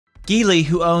Geely,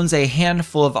 who owns a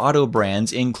handful of auto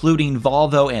brands, including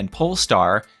Volvo and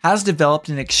Polestar, has developed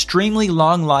an extremely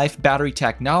long-life battery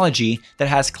technology that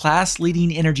has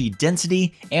class-leading energy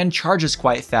density and charges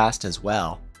quite fast as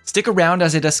well. Stick around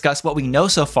as I discuss what we know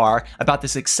so far about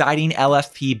this exciting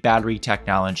LFP battery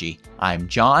technology. I'm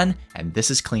John, and this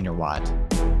is Cleanerwatt.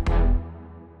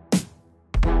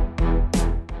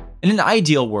 In an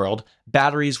ideal world,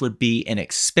 batteries would be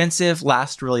inexpensive,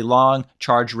 last really long,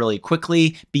 charge really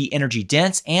quickly, be energy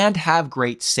dense, and have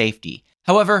great safety.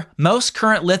 However, most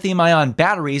current lithium-ion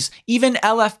batteries, even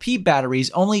LFP batteries,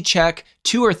 only check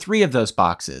 2 or 3 of those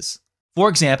boxes. For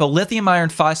example, lithium iron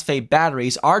phosphate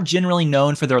batteries are generally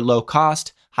known for their low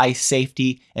cost, high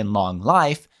safety, and long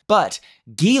life, but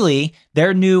Geely,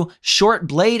 their new short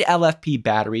blade LFP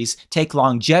batteries take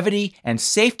longevity and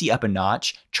safety up a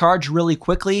notch, charge really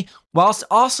quickly, whilst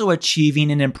also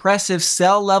achieving an impressive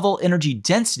cell level energy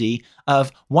density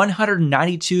of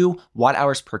 192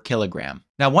 watt-hours per kilogram.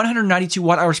 Now, 192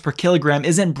 watt-hours per kilogram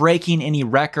isn't breaking any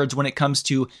records when it comes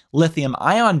to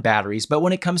lithium-ion batteries, but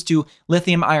when it comes to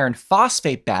lithium iron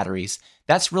phosphate batteries,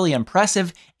 that's really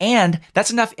impressive, and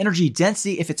that's enough energy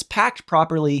density if it's packed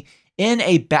properly in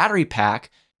a battery pack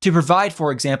to provide,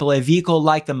 for example, a vehicle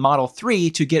like the Model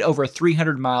 3 to get over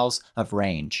 300 miles of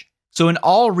range. So in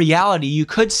all reality, you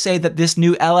could say that this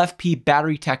new LFP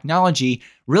battery technology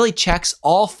really checks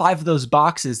all 5 of those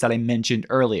boxes that I mentioned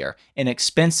earlier.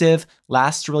 Inexpensive,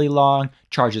 lasts really long,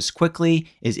 charges quickly,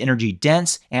 is energy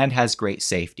dense, and has great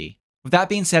safety. With that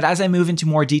being said, as I move into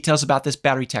more details about this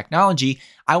battery technology,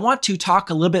 I want to talk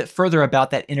a little bit further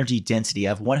about that energy density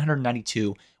of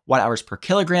 192 watt-hours per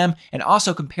kilogram, and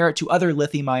also compare it to other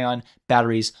lithium-ion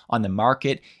batteries on the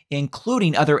market,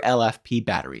 including other LFP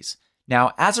batteries.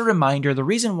 Now, as a reminder, the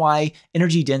reason why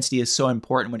energy density is so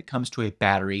important when it comes to a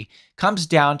battery comes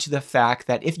down to the fact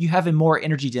that if you have a more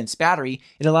energy dense battery,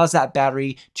 it allows that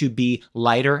battery to be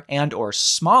lighter and or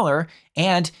smaller.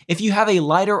 And if you have a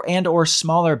lighter and or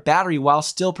smaller battery while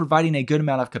still providing a good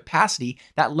amount of capacity,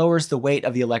 that lowers the weight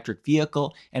of the electric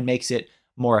vehicle and makes it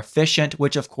more efficient,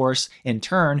 which of course, in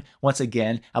turn, once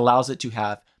again, allows it to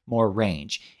have more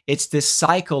range. It's this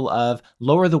cycle of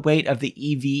lower the weight of the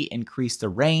EV, increase the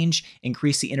range,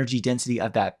 increase the energy density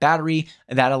of that battery,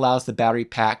 and that allows the battery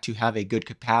pack to have a good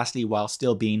capacity while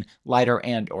still being lighter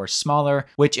and or smaller,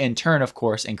 which in turn, of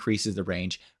course, increases the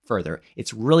range further.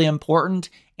 It's really important,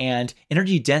 and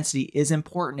energy density is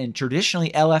important, and traditionally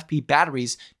LFP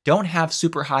batteries don't have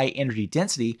super high energy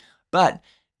density, but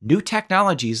new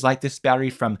technologies like this battery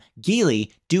from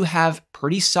Geely do have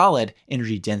pretty solid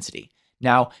energy density.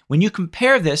 Now, when you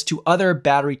compare this to other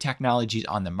battery technologies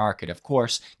on the market, of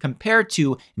course, compared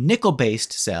to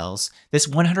nickel-based cells, this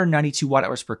 192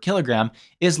 watt-hours per kilogram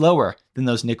is lower than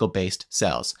those nickel-based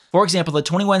cells. For example, the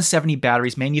 2170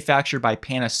 batteries manufactured by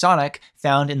Panasonic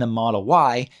found in the Model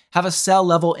Y have a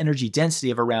cell-level energy density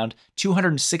of around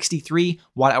 263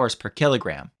 watt-hours per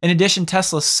kilogram. In addition,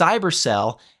 Tesla's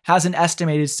Cybercell has an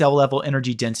estimated cell-level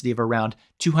energy density of around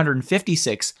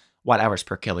 256 watt-hours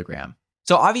per kilogram.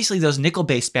 So obviously those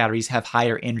nickel-based batteries have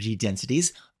higher energy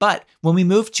densities, but when we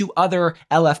move to other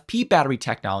LFP battery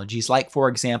technologies, like for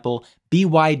example,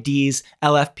 BYD's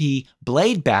LFP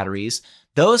blade batteries,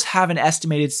 those have an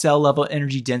estimated cell level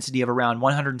energy density of around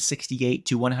 168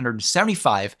 to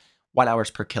 175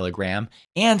 watt-hours per kilogram,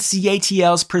 and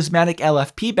CATL's prismatic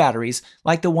LFP batteries,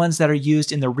 like the ones that are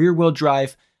used in the rear-wheel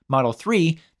drive Model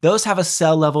 3, those have a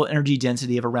cell level energy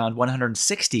density of around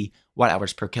 160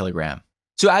 watt-hours per kilogram.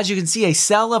 So as you can see, a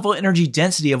cell level energy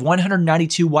density of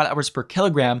 192 watt-hours per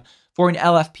kilogram for an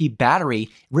LFP battery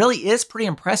really is pretty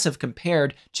impressive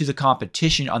compared to the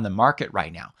competition on the market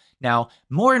right now. Now,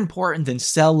 more important than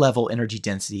cell level energy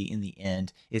density in the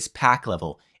end is pack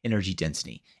level energy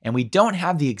density. And we don't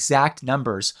have the exact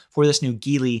numbers for this new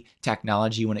Geely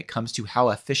technology when it comes to how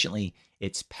efficiently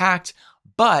it's packed.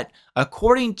 But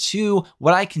according to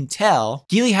what I can tell,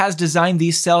 Geely has designed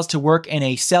these cells to work in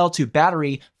a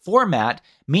cell-to-battery format,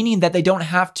 meaning that they don't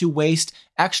have to waste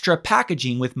extra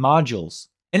packaging with modules.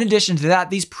 In addition to that,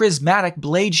 these prismatic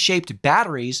blade-shaped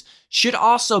batteries should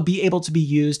also be able to be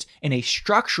used in a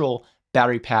structural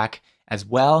battery pack as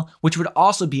well, which would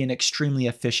also be an extremely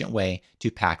efficient way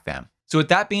to pack them. So with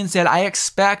that being said, I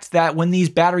expect that when these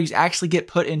batteries actually get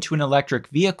put into an electric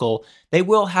vehicle, they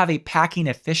will have a packing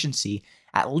efficiency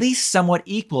at least somewhat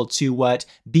equal to what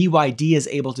BYD is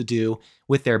able to do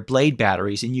with their blade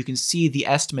batteries. And you can see the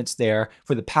estimates there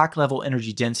for the pack level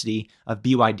energy density of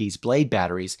BYD's blade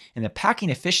batteries. And the packing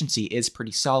efficiency is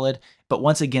pretty solid. But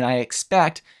once again, I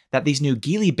expect that these new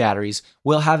Geely batteries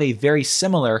will have a very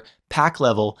similar pack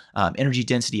level energy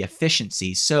density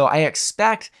efficiency. So I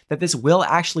expect that this will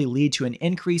actually lead to an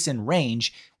increase in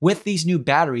range with these new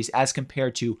batteries as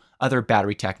compared to other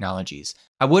battery technologies.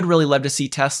 I would really love to see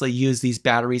Tesla use these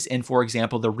batteries in, for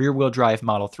example, the rear-wheel drive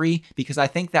Model 3, because I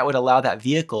think that would allow that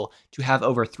vehicle to have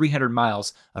over 300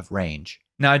 miles of range.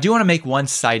 Now, I do want to make one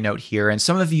side note here, and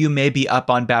some of you may be up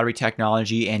on battery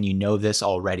technology and you know this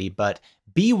already, but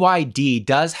BYD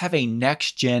does have a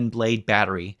next-gen blade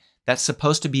battery that's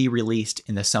supposed to be released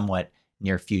in the somewhat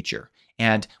near future.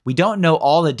 And we don't know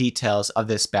all the details of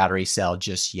this battery cell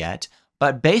just yet,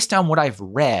 but based on what I've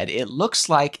read, it looks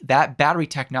like that battery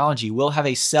technology will have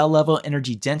a cell level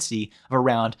energy density of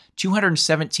around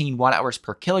 217 watt hours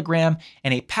per kilogram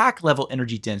and a pack level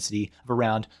energy density of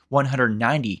around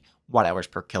 190 watt hours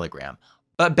per kilogram.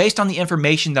 But based on the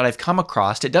information that I've come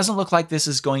across, it doesn't look like this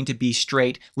is going to be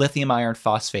straight lithium iron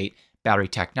phosphate battery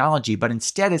technology, but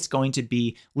instead it's going to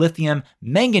be lithium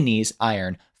manganese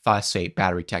iron phosphate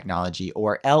battery technology,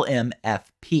 or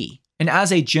LMFP. And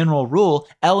as a general rule,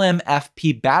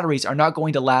 LMFP batteries are not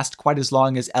going to last quite as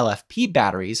long as LFP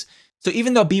batteries. So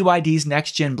even though BYD's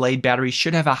next-gen blade batteries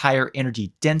should have a higher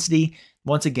energy density,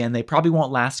 once again, they probably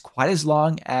won't last quite as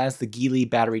long as the Geely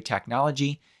battery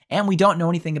technology. And we don't know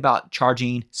anything about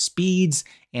charging speeds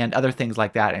and other things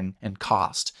like that and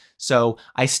cost. So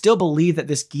I still believe that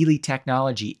this Geely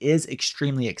technology is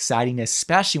extremely exciting,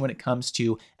 especially when it comes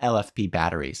to LFP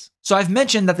batteries. So I've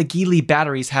mentioned that the Geely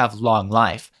batteries have long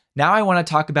life. Now I want to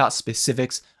talk about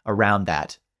specifics around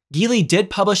that. Geely did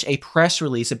publish a press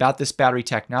release about this battery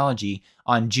technology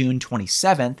on June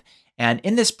 27th, and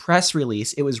in this press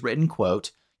release, it was written,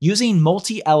 quote, "Using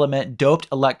multi-element doped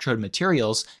electrode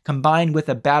materials combined with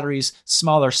a battery's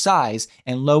smaller size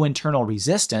and low internal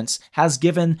resistance has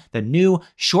given the new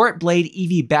short blade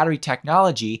EV battery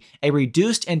technology a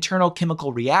reduced internal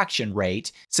chemical reaction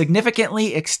rate,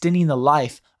 significantly extending the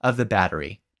life of the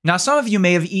battery." Now, some of you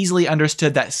may have easily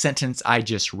understood that sentence I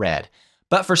just read,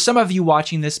 but for some of you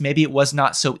watching this, maybe it was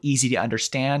not so easy to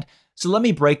understand, so let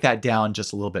me break that down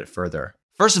just a little bit further.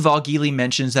 First of all, Geely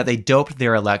mentions that they doped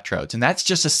their electrodes, and that's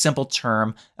just a simple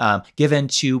term given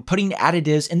to putting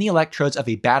additives in the electrodes of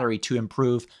a battery to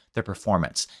improve their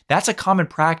performance. That's a common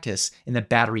practice in the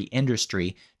battery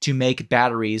industry to make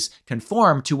batteries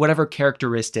conform to whatever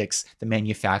characteristics the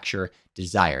manufacturer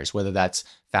desires, whether that's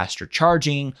faster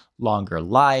charging, longer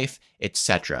life,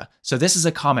 etc. So this is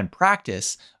a common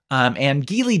practice, and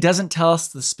Geely doesn't tell us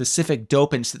the specific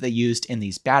dopants that they used in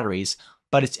these batteries,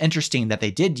 but it's interesting that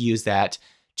they did use that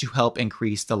to help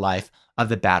increase the life of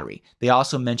the battery. They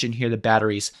also mention here the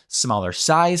battery's smaller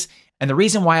size, and the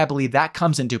reason why I believe that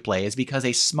comes into play is because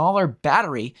a smaller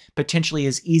battery potentially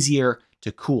is easier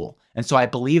to cool. And so I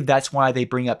believe that's why they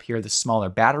bring up here the smaller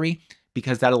battery,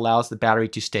 because that allows the battery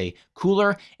to stay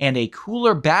cooler. And a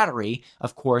cooler battery,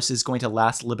 of course, is going to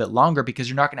last a little bit longer because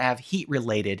you're not going to have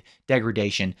heat-related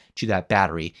degradation to that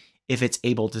battery if it's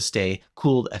able to stay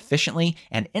cooled efficiently.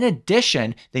 And in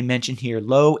addition, they mention here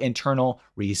low internal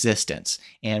resistance.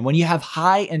 And when you have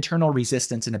high internal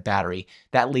resistance in a battery,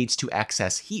 that leads to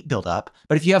excess heat buildup.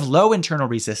 But if you have low internal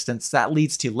resistance, that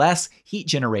leads to less heat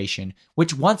generation,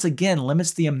 which once again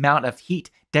limits the amount of heat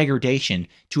degradation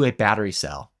to a battery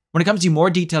cell. When it comes to more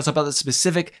details about the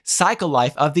specific cycle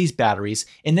life of these batteries,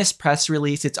 in this press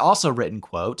release, it's also written,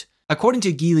 quote, "According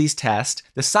to Geely's test,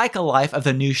 the cycle life of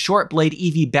the new short blade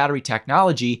EV battery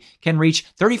technology can reach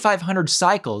 3,500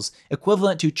 cycles,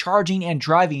 equivalent to charging and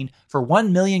driving for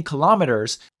 1 million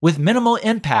kilometers with minimal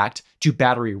impact to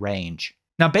battery range."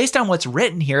 Now, based on what's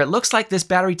written here, it looks like this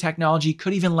battery technology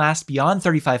could even last beyond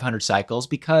 3,500 cycles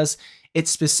because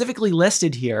it's specifically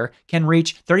listed here can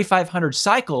reach 3,500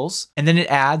 cycles, and then it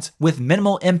adds with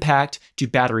minimal impact to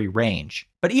battery range.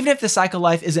 But even if the cycle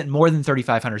life isn't more than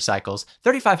 3,500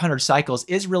 cycles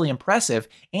is really impressive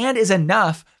and is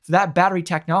enough for that battery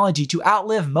technology to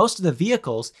outlive most of the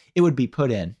vehicles it would be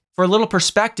put in. For a little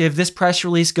perspective, this press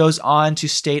release goes on to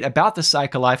state about the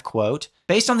cycle life, quote,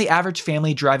 "Based on the average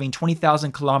family driving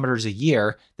 20,000 kilometers a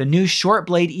year, the new short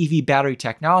blade EV battery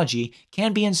technology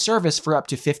can be in service for up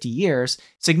to 50 years,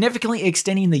 significantly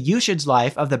extending the usage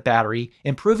life of the battery,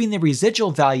 improving the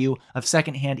residual value of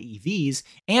secondhand EVs,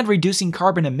 and reducing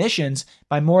carbon emissions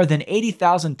by more than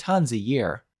 80,000 tons a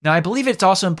year." Now, I believe it's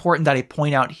also important that I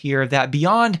point out here that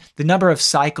beyond the number of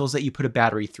cycles that you put a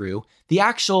battery through, the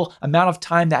actual amount of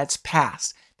time that's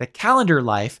passed, the calendar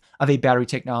life of a battery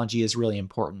technology is really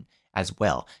important as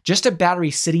well. Just a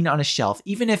battery sitting on a shelf,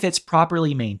 even if it's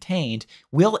properly maintained,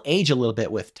 will age a little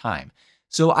bit with time.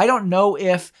 So I don't know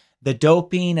if the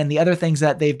doping and the other things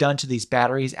that they've done to these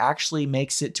batteries actually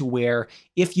makes it to where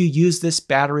if you use this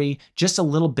battery just a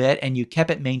little bit and you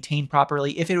kept it maintained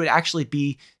properly, if it would actually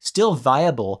be still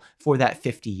viable for that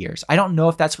 50 years. I don't know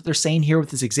if that's what they're saying here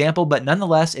with this example, but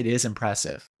nonetheless, it is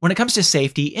impressive. When it comes to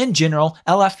safety, in general,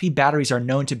 LFP batteries are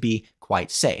known to be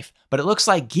quite safe, but it looks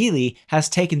like Geely has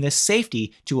taken this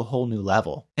safety to a whole new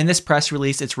level. In this press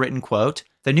release, it's written, quote,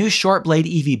 "The new short blade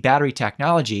EV battery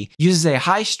technology uses a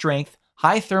high strength,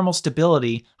 high thermal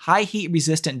stability, high heat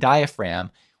resistant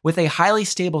diaphragm with a highly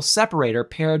stable separator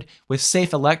paired with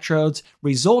safe electrodes,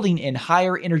 resulting in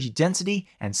higher energy density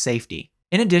and safety."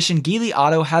 In addition, Geely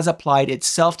Auto has applied its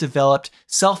self-developed,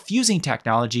 self-fusing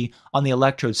technology on the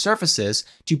electrode surfaces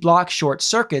to block short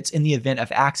circuits in the event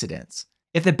of accidents.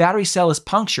 If the battery cell is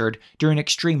punctured during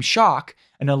extreme shock,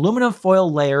 an aluminum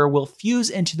foil layer will fuse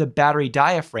into the battery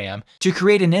diaphragm to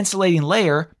create an insulating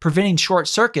layer, preventing short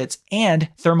circuits and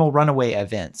thermal runaway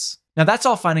events. Now that's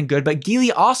all fine and good, but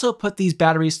Geely also put these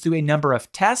batteries through a number of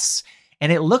tests,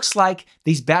 and it looks like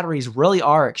these batteries really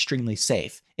are extremely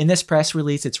safe. In this press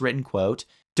release, it's written, quote,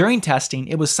 "During testing,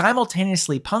 it was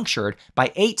simultaneously punctured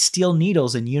by 8 steel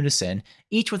needles in unison,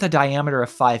 each with a diameter of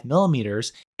 5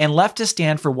 millimeters, and left to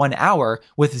stand for 1 hour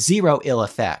with 0 ill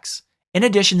effects. In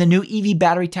addition, the new EV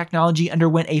battery technology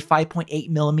underwent a 5.8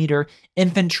 millimeter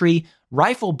infantry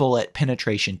rifle bullet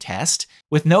penetration test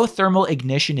with no thermal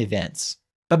ignition events."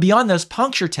 But beyond those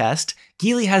puncture tests,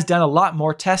 Geely has done a lot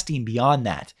more testing beyond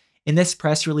that. In this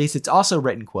press release, it's also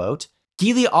written, quote,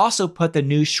 "Geely also put the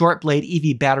new short blade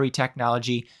EV battery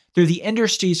technology through the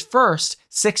industry's first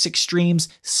 6 extremes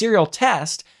serial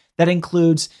test that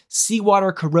includes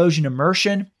seawater corrosion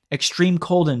immersion, extreme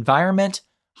cold environment,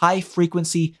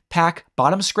 high-frequency pack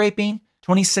bottom scraping,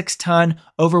 26-ton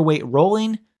overweight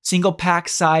rolling, single pack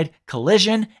side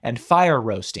collision, and fire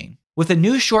roasting. With the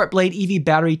new short blade EV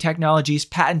battery technology's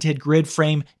patented grid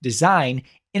frame design,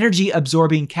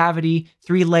 energy-absorbing cavity,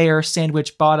 3-layer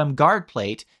sandwich bottom guard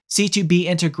plate, C2B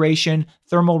integration,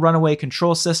 thermal runaway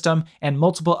control system, and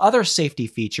multiple other safety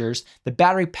features, the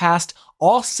battery passed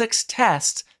all 6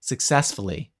 tests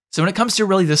successfully." So when it comes to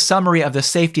really the summary of the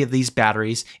safety of these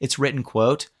batteries, it's written,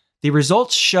 quote, "The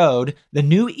results showed the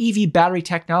new EV battery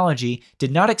technology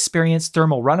did not experience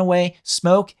thermal runaway,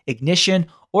 smoke, ignition,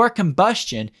 or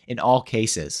combustion in all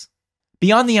cases."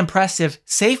 Beyond the impressive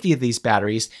safety of these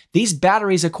batteries,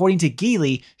 according to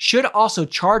Geely, should also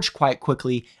charge quite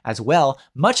quickly as well,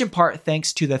 much in part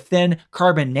thanks to the thin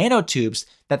carbon nanotubes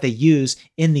that they use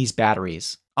in these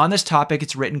batteries. On this topic,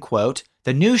 it's written, quote,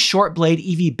 "The new short blade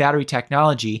EV battery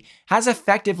technology has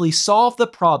effectively solved the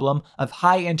problem of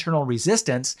high internal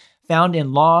resistance found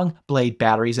in long blade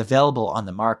batteries available on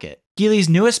the market. Geely's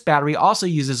newest battery also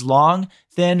uses long,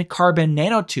 thin carbon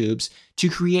nanotubes to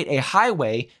create a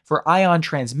highway for ion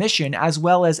transmission as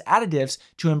well as additives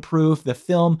to improve the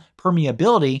film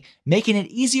permeability, making it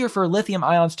easier for lithium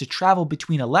ions to travel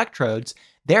between electrodes,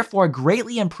 therefore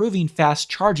greatly improving fast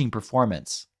charging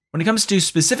performance." When it comes to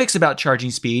specifics about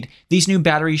charging speed, these new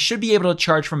batteries should be able to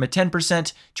charge from a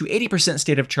 10% to 80%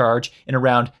 state of charge in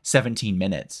around 17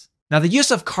 minutes. Now, the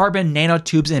use of carbon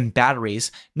nanotubes in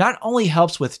batteries not only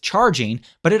helps with charging,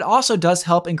 but it also does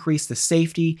help increase the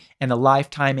safety and the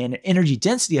lifetime and energy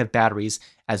density of batteries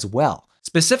as well.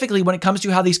 Specifically, when it comes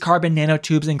to how these carbon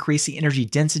nanotubes increase the energy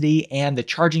density and the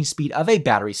charging speed of a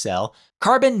battery cell,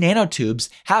 carbon nanotubes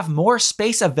have more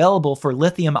space available for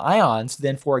lithium ions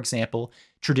than, for example,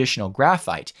 traditional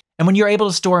graphite. And when you're able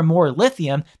to store more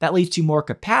lithium, that leads to more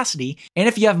capacity. And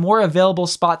if you have more available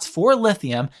spots for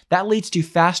lithium, that leads to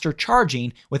faster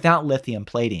charging without lithium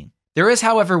plating. There is,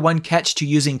 however, one catch to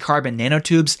using carbon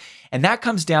nanotubes, and that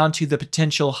comes down to the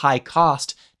potential high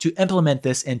cost to implement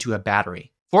this into a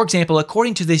battery. For example,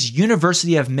 according to this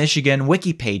University of Michigan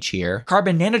wiki page here,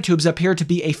 carbon nanotubes appear to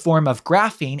be a form of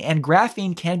graphene, and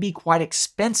graphene can be quite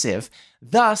expensive.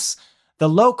 Thus, the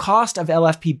low cost of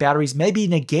LFP batteries may be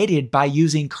negated by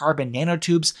using carbon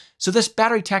nanotubes, so this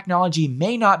battery technology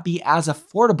may not be as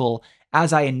affordable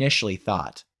as I initially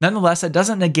thought. Nonetheless, it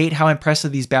doesn't negate how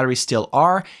impressive these batteries still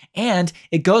are, and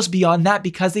it goes beyond that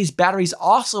because these batteries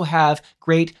also have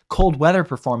great cold weather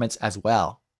performance as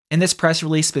well. In this press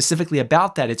release specifically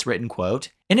about that, it's written, quote,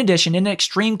 "In addition, in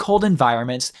extreme cold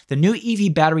environments, the new EV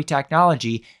battery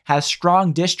technology has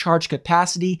strong discharge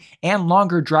capacity and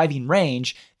longer driving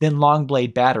range than long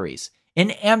blade batteries.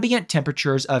 In ambient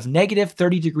temperatures of negative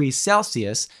 30 degrees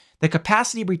Celsius, the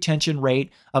capacity retention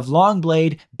rate of long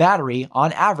blade battery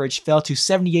on average fell to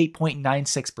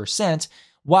 78.96%,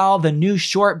 while the new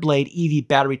short blade EV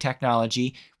battery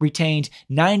technology retained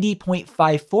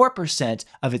 90.54%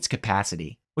 of its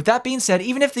capacity." With that being said,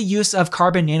 even if the use of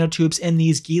carbon nanotubes in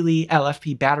these Geely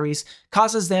LFP batteries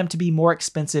causes them to be more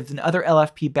expensive than other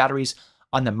LFP batteries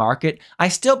on the market, I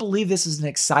still believe this is an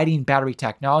exciting battery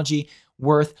technology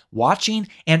worth watching.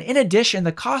 And in addition,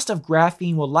 the cost of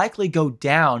graphene will likely go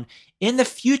down in the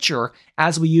future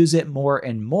as we use it more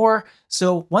and more.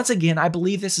 So once again, I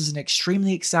believe this is an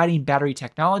extremely exciting battery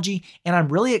technology, and I'm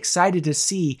really excited to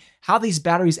see how these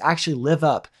batteries actually live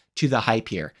up to the hype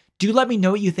here. Do let me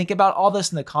know what you think about all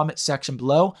this in the comments section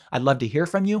below. I'd love to hear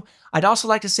from you. I'd also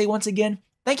like to say once again,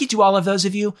 thank you to all of those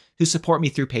of you who support me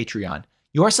through Patreon.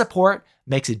 Your support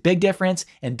makes a big difference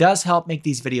and does help make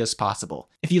these videos possible.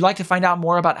 If you'd like to find out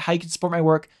more about how you can support my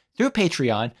work through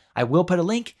Patreon, I will put a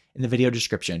link in the video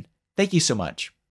description. Thank you so much.